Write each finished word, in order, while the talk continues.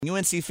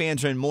UNC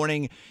fans are in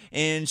mourning,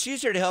 and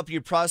she's here to help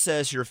you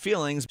process your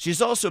feelings. She's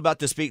also about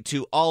to speak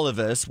to all of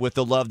us with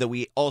the love that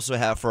we also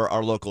have for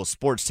our local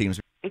sports teams.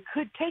 It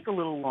could take a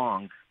little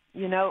long,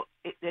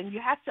 and you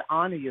have to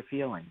honor your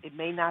feelings. It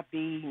may not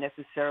be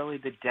necessarily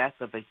the death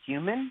of a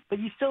human, but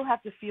you still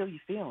have to feel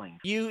your feelings.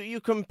 You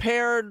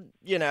compared,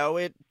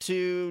 it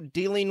to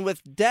dealing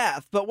with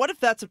death, but what if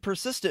that's a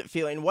persistent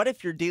feeling? What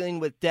if you're dealing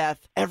with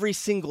death every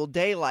single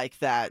day like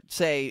that?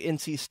 Say,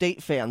 NC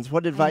State fans,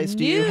 what advice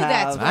do you have?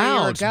 That's where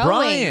you were going.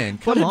 Brian,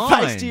 come on. What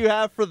advice do you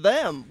have for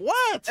them?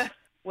 What?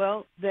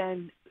 Well,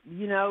 then,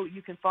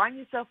 you can find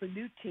yourself a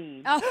new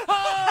team.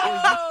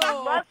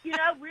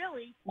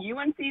 Really.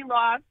 UNC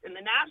lost in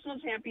the national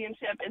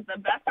championship is the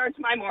best start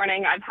to my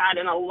morning I've had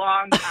in a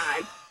long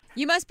time.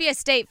 You must be a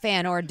State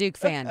fan or a Duke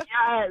fan.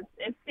 Yes.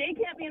 If State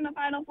can't be in the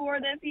Final Four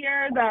this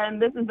year, then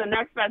this is the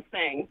next best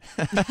thing.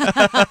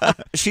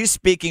 She's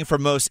speaking for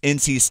most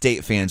NC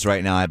State fans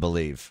right now, I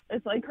believe.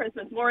 It's like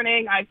Christmas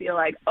morning. I feel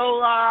like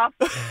Olaf,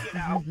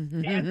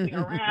 dancing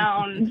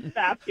around,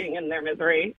 basking in their misery.